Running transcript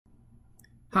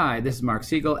Hi, this is Mark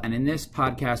Siegel, and in this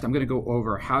podcast, I'm going to go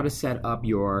over how to set up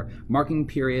your marking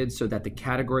periods so that the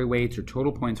category weights or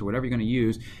total points or whatever you're going to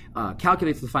use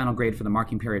calculates the final grade for the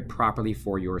marking period properly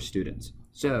for your students.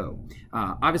 So,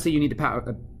 obviously, you need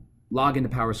to log into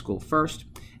PowerSchool first,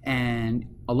 and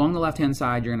along the left-hand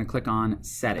side, you're going to click on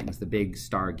Settings, the big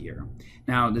star gear.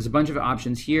 Now, there's a bunch of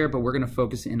options here, but we're going to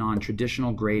focus in on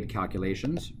traditional grade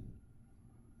calculations.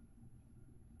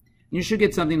 You should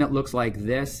get something that looks like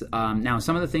this. Now,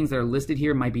 some of the things that are listed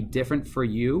here might be different for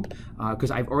you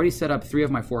because I've already set up 3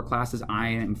 of my 4 classes. I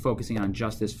am focusing on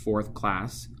just this 4th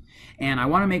class. And I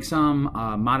want to make some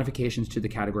modifications to the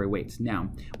category weights.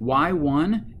 Now,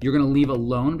 Y1, you're going to leave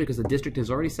alone because the district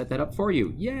has already set that up for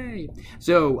you. Yay!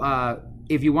 So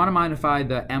if you want to modify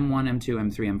the M1, M2,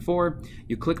 M3, M4,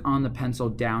 you click on the pencil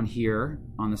down here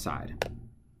on the side.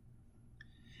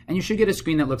 And you should get a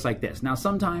screen that looks like this. Now,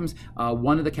 sometimes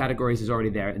one of the categories is already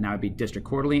there, and that would be district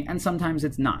quarterly, and sometimes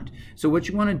it's not. So what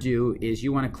you want to do is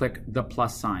you want to click the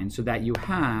plus sign so that you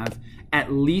have at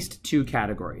least 2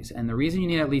 categories. And the reason you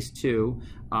need at least 2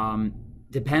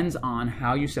 depends on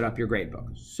how you set up your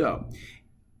gradebook. So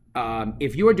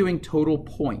if you are doing total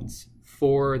points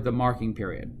for the marking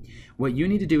period, what you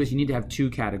need to do is you need to have 2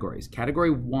 categories.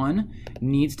 Category 1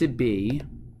 needs to be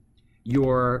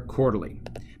your quarterly,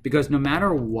 because no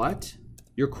matter what,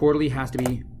 your quarterly has to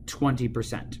be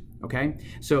 20%, okay?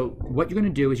 So what you're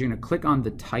gonna do is you're gonna click on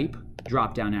the type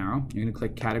drop-down arrow, you're gonna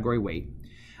click category weight.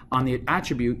 On the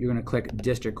attribute, you're gonna click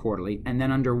district quarterly, and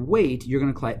then under weight, you're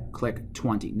gonna click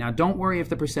 20. Now don't worry if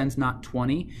the percent's not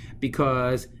 20,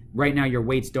 because right now your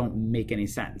weights don't make any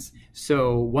sense.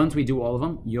 So once we do all of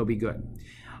them, you'll be good.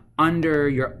 Under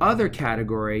your other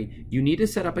category, you need to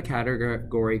set up a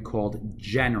category called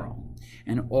general.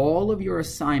 And all of your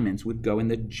assignments would go in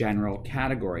the general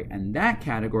category, and that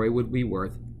category would be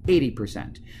worth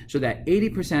 80%. So that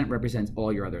 80% represents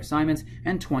all your other assignments,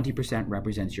 and 20%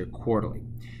 represents your quarterly.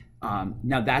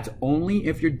 Now that's only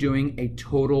if you're doing a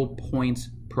total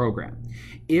points program.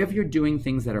 If you're doing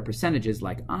things that are percentages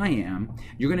like I am,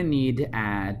 you're going to need to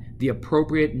add the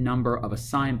appropriate number of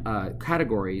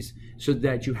categories so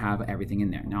that you have everything in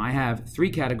there. Now I have 3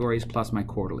 categories plus my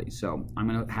quarterly, so I'm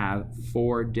going to have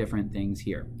 4 different things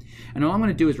here. And all I'm going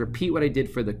to do is repeat what I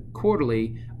did for the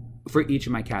quarterly for each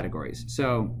of my categories.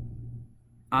 So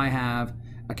I have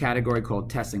a category called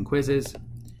tests and quizzes,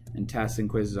 and tests and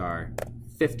quizzes are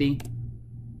 50.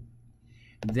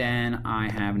 Then I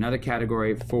have another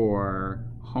category for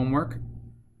homework,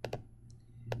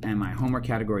 and my homework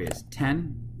category is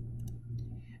 10.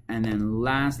 And then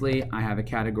lastly, I have a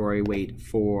category weight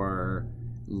for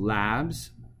labs,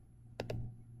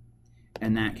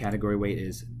 and that category weight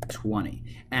is 20.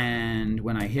 And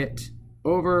when I hit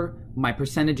over, my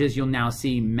percentages you'll now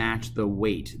see match the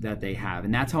weight that they have,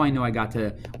 and that's how I know I got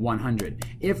to 100.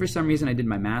 If for some reason I did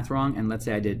my math wrong, and let's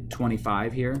say I did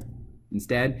 25 here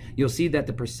instead, you'll see that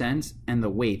the percents and the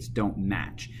weights don't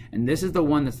match. And this is the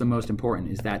one that's the most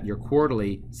important, is that your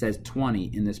quarterly says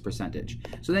 20 in this percentage.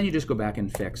 So then you just go back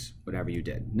and fix whatever you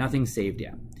did. Nothing's saved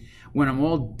yet. When I'm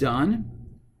all done,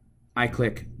 I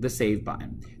click the save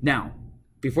button. Now,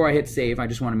 before I hit save, I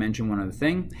just want to mention one other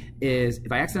thing, is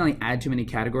if I accidentally add too many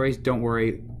categories, don't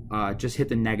worry, just hit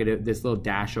the negative, this little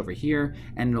dash over here,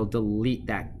 and it'll delete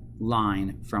that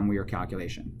line from your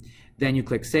calculation. Then you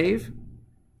click save,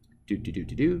 and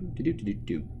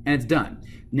it's done.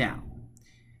 Now,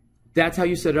 that's how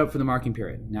you set it up for the marking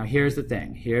period. Now here's the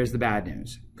thing, here's the bad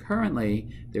news. Currently,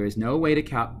 there is no way to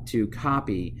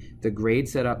copy the grade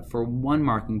set up for one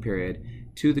marking period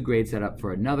to the grade set up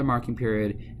for another marking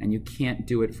period, and you can't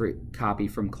do it for copy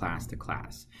from class to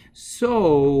class.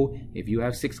 So if you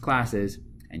have 6 classes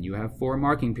and you have 4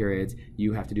 marking periods,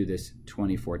 you have to do this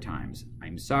 24 times.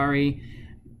 I'm sorry.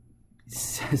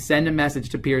 Send a message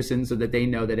to Pearson so that they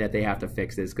know that they have to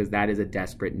fix this, because that is a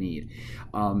desperate need.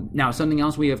 Now, something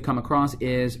else we have come across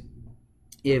is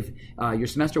if your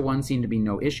semester 1 seemed to be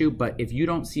no issue, but if you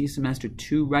don't see semester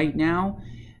 2 right now,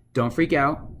 don't freak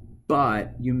out,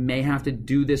 but you may have to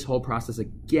do this whole process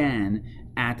again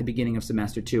at the beginning of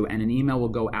semester 2, and an email will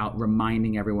go out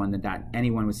reminding everyone that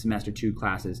anyone with semester 2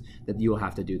 classes that you will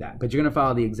have to do that. But you're going to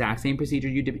follow the exact same procedure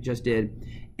you just did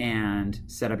and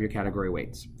set up your category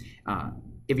weights.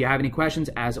 If you have any questions,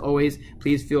 as always,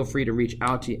 please feel free to reach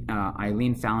out to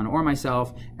Eileen Fallon or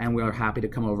myself, and we are happy to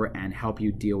come over and help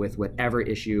you deal with whatever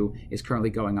issue is currently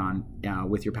going on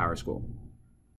with your PowerSchool.